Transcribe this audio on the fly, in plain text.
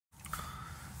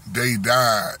They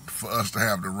died for us to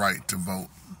have the right to vote.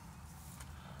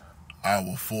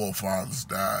 Our forefathers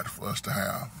died for us to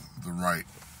have the right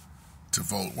to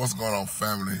vote. What's going on,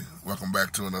 family? Welcome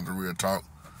back to another Real Talk.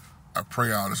 I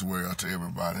pray all is well to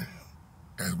everybody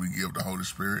as we give the Holy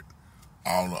Spirit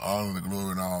all the honor, the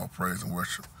glory, and all praise and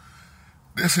worship.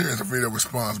 This here is a video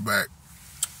response back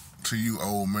to you,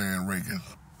 old man Reagan.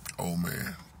 Old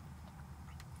man.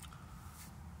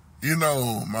 You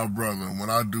know, my brother,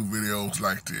 when I do videos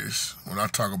like this, when I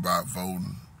talk about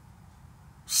voting,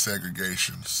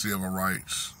 segregation, civil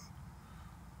rights,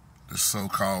 the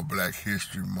so-called Black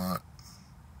History Month,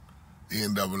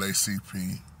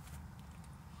 NAACP,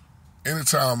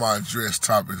 anytime I address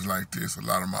topics like this, a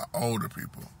lot of my older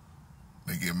people,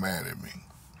 they get mad at me.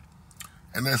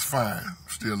 And that's fine.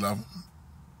 Still love them.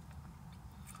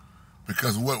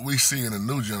 Because what we see in the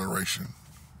new generation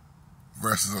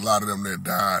versus a lot of them that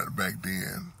died back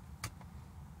then,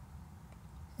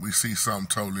 we see something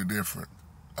totally different.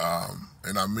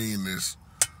 And I mean this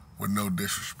with no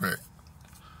disrespect.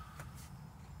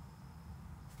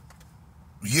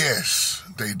 Yes,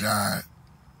 they died.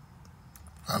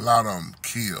 A lot of them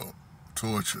killed,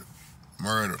 tortured,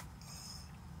 murdered,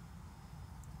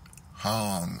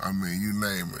 hung, you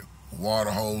name it.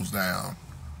 Water hose down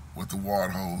with the water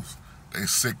hose. They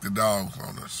sick the dogs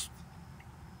on us.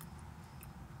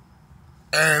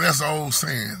 And that's an old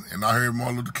saying. And I heard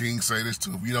Martin Luther King say this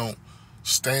too. If you don't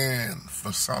stand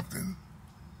for something,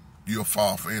 you'll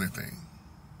fall for anything.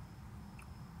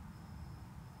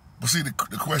 But see, the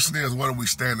question is, what are we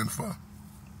standing for?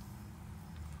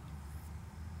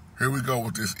 Here we go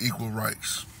with this equal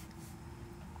rights.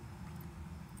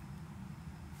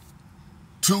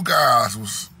 Two guys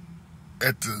was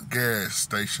at the gas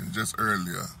station just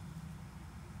earlier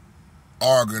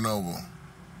arguing over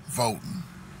voting.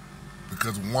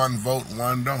 Because one vote,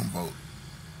 one don't vote.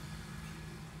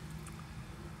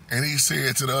 And he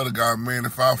said to the other guy, man,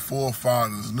 if our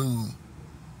forefathers knew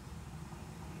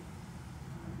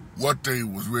what they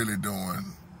was really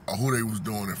doing or who they was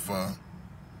doing it for,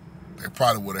 they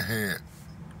probably would have had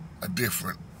a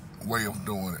different way of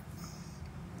doing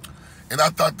it. And I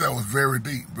thought that was very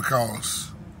deep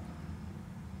because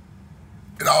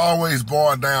it always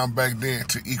boiled down back then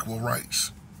to equal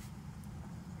rights.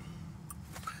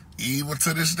 Even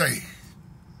to this day,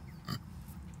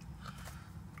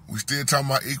 we still talking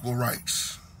about equal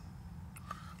rights.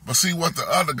 But see, what the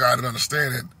other guy didn't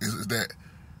understand is that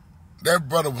that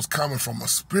brother was coming from a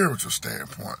spiritual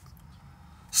standpoint.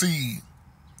 See,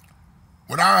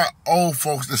 when our old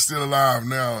folks that's still alive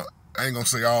now, I ain't gonna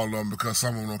say all of them because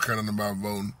some of them don't care nothing about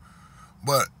voting,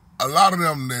 but a lot of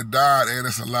them that died and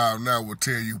that's alive now will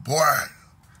tell you, boy,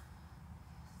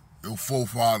 your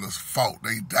forefathers fought.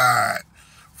 They died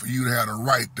for you to have the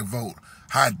right to vote.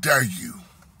 How dare you?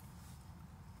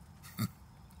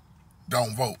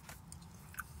 Don't vote.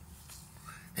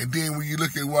 And then when you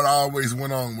look at what always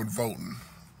went on with voting,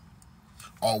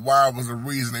 or why was the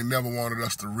reason they never wanted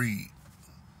us to read,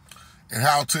 and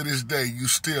how to this day you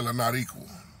still are not equal.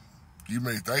 You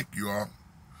may think you are,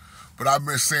 but I've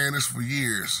been saying this for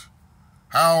years.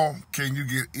 How can you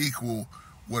get equal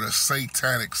with a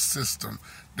satanic system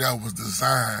that was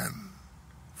designed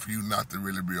for you not to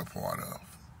really be a part of?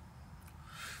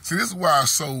 See, this is why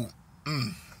it's so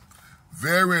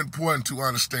very important to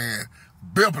understand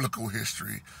biblical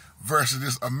history versus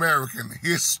this American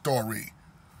history.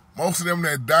 Most of them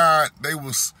that died, they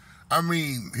was,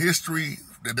 history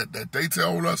that they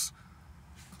told us,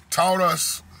 taught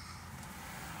us,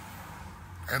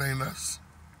 that ain't us.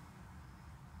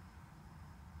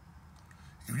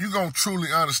 If you're going to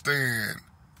truly understand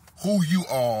who you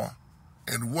are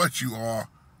and what you are,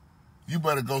 you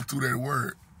better go through that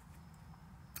word.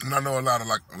 And I know a lot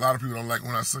of people don't like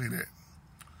when I say that.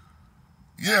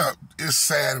 Yeah, it's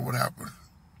sad what happened.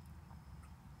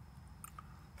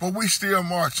 But we still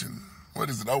marching. What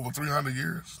is it, over 300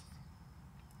 years?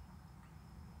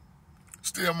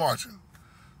 Still marching.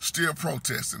 Still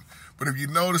protesting. But if you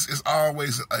notice, it's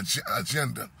always an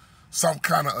agenda. Some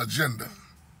kind of agenda.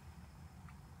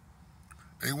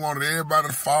 They wanted everybody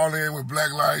to fall in with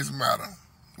Black Lives Matter.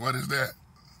 What is that?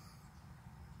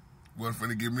 Wasn't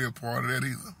finna give me a part of that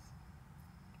either.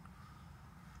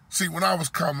 See, when I was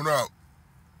coming up,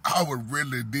 I would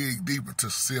really dig deep into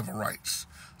civil rights,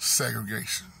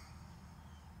 segregation.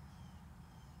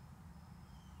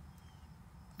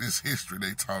 This history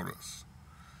they taught us.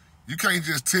 You can't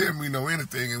just tell me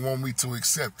anything and want me to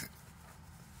accept it.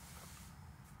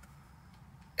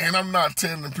 And I'm not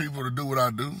telling people to do what I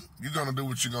do. You're going to do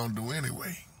what you're going to do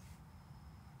anyway.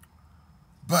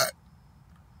 But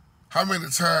how many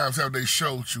times have they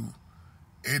showed you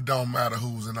it don't matter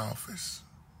who's in office?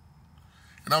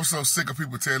 And I'm so sick of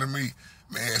people telling me,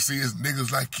 man, see, it's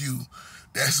niggas like you.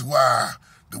 That's why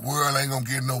the world ain't gonna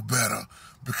get no better,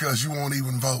 because you won't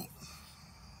even vote.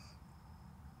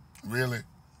 Really?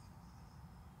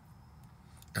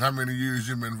 And how many years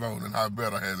you been voting? How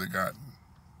better has it gotten?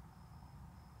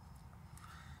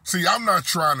 See, I'm not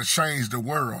trying to change the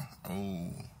world. Oh,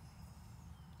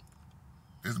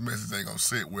 this message ain't gonna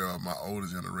sit well with my older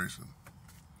generation.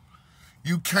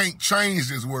 You can't change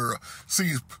this world.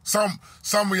 See, some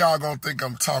of y'all gonna think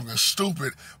I'm talking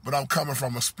stupid, but I'm coming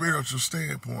from a spiritual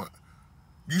standpoint.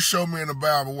 You show me in the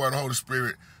Bible where the Holy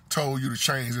Spirit told you to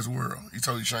change this world. He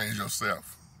told you to change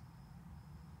yourself.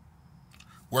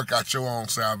 Work out your own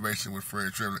salvation with fear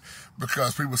and trembling.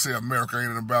 Because people say America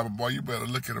ain't in the Bible. Boy, you better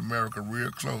look at America real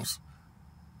close.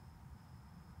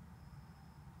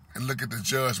 And look at the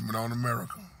judgment on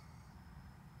America.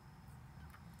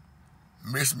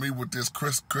 Miss me with this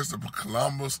Christopher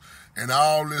Columbus and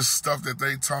all this stuff that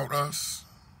they taught us.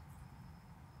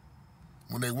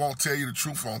 When they won't tell you the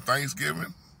truth on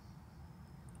Thanksgiving.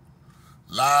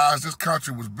 Lies. This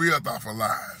country was built off of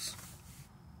lies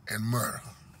and murder.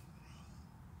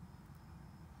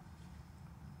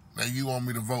 Now you want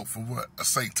me to vote for what? A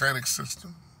satanic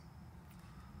system?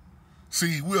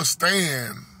 See, we'll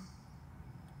stand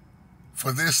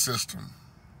for this system,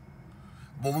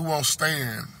 but we won't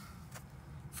stand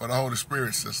for the Holy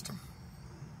Spirit system.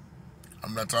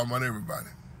 I'm not talking about everybody.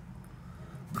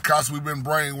 Because we've been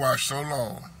brainwashed so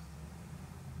long.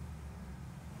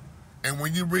 And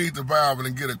when you read the Bible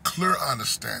and get a clear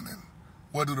understanding,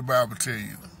 what do the Bible tell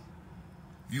you?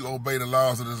 You obey the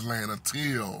laws of this land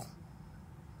until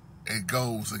it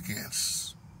goes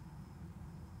against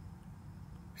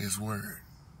His word.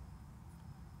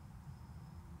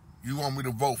 You want me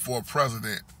to vote for a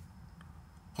president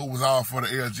who was all for the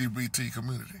LGBT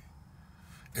community.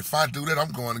 If I do that,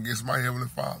 I'm going against my Heavenly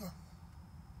Father.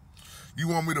 You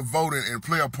want me to vote and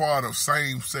play a part of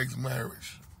same-sex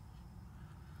marriage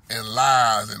and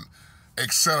lies and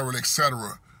et cetera, et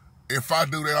cetera. If I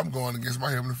do that, I'm going against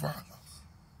my Heavenly Father.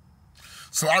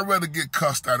 So I'd rather get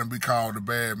cussed out and be called a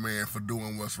bad man for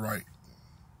doing what's right.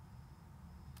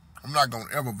 I'm not going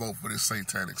to ever vote for this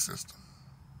satanic system.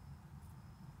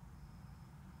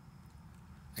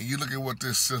 And you look at what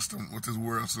this system, what this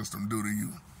world system do to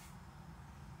you.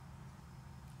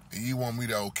 And you want me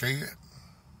to okay it?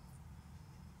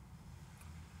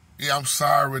 Yeah, I'm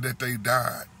sorry that they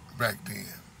died back then.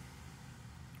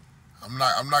 I'm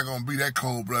not gonna be that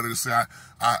cold-blooded to say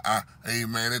hey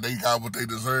man, they got what they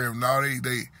deserve. No,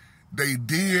 they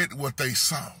did what they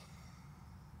saw.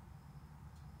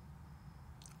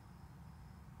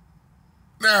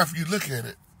 Now if you look at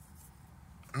it,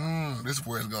 this is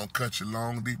where it's gonna cut you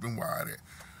long, deep, and wide at.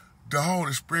 The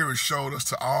Holy Spirit showed us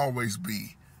to always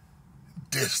be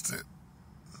distant,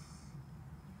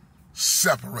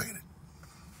 separated,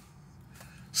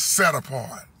 set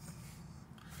apart.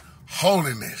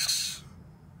 Holiness.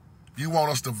 You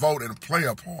want us to vote and play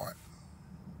a part.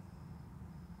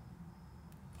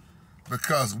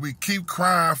 Because we keep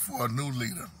crying for a new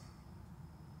leader.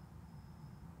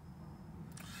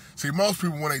 See, most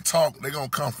people, when they talk, they're going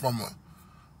to come from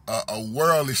a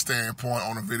worldly standpoint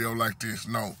on a video like this.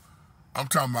 No, I'm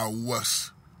talking about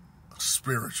what's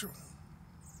spiritual.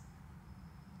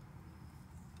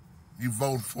 You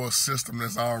vote for a system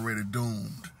that's already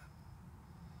doomed.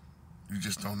 You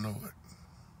just don't know it.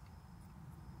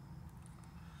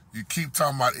 You keep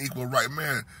talking about equal right.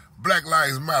 Man, Black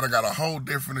Lives Matter got a whole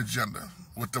different agenda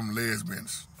with them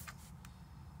lesbians.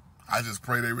 I just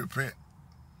pray they repent.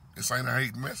 This ain't a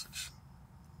hate message.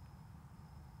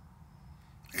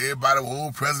 Everybody,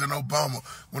 President Obama.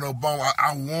 When Obama,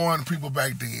 I warned people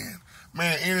back then.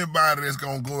 Man, anybody that's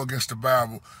going to go against the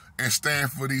Bible and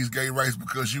stand for these gay rights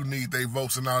because you need their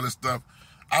votes and all this stuff,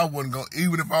 I wasn't going,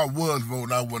 even if I was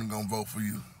voting, I wasn't going to vote for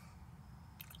you.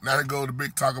 Now to go to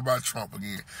big talk about Trump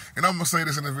again. And I'm going to say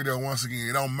this in the video once again.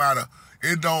 It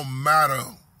don't matter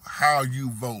how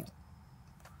you vote.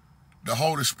 The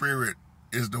Holy Spirit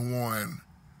is the one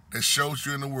that showed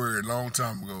you in the Word a long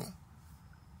time ago.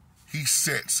 He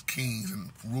sets kings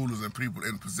and rulers and people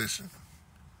in position.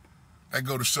 That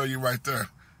go to show you right there,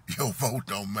 your vote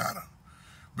don't matter.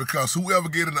 Because whoever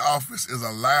get in the office is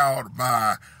allowed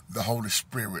by the Holy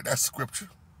Spirit. That's scripture.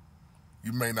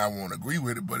 You may not want to agree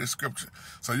with it, but it's scripture.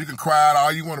 So you can cry out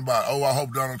all you want about, oh, I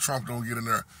hope Donald Trump don't get in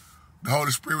there. The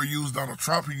Holy Spirit used Donald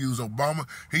Trump. He used Obama.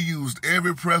 He used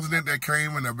every president that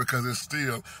came in there because it's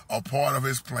still a part of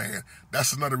his plan.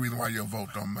 That's another reason why your vote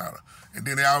don't matter. And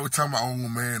then they always tell me, oh,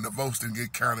 man, the votes didn't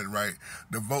get counted right.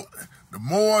 The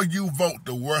more you vote,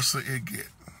 the worse it get.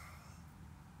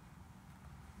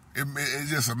 It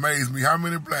just amazed me how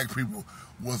many black people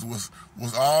was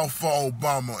all for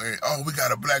Obama and, oh, we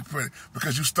got a black president,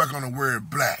 because you stuck on the word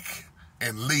black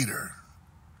and leader.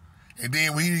 And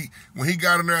then when he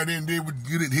got in there and then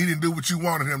he didn't do what you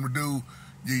wanted him to do,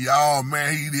 y'all,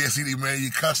 man, man,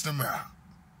 you cussed him out.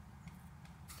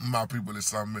 My people is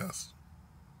something else.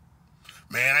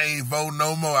 Man, I ain't voting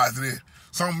no more after this.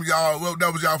 Some of y'all, well,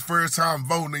 that was y'all first time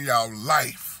voting in y'all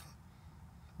life.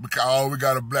 Because, oh, we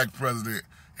got a black president.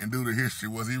 And do the history.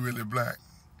 Was he really black?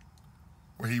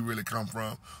 Where he really come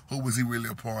from? Who was he really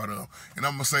a part of? And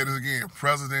I'm going to say this again.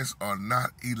 Presidents are not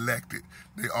elected.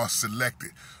 They are selected.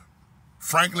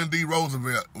 Franklin D.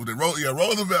 Roosevelt,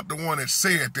 Roosevelt the one that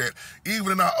said that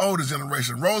even in our older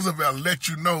generation, Roosevelt let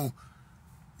you know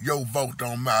your vote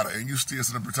don't matter. And you still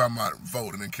sitting up talking about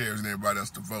voting and encouraging everybody else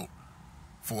to vote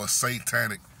for a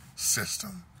satanic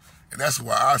system. And that's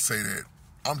why I say that.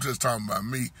 I'm just talking about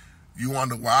me. You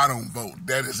wonder why I don't vote.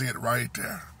 That is it right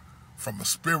there. From a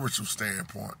spiritual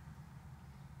standpoint.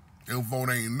 Your vote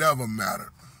ain't never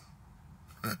mattered.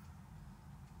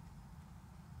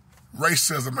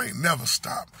 Racism ain't never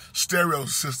stopped.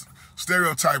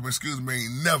 Stereotyping,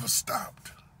 ain't never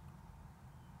stopped.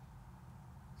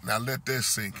 Now let that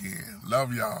sink in.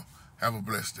 Love y'all. Have a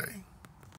blessed day.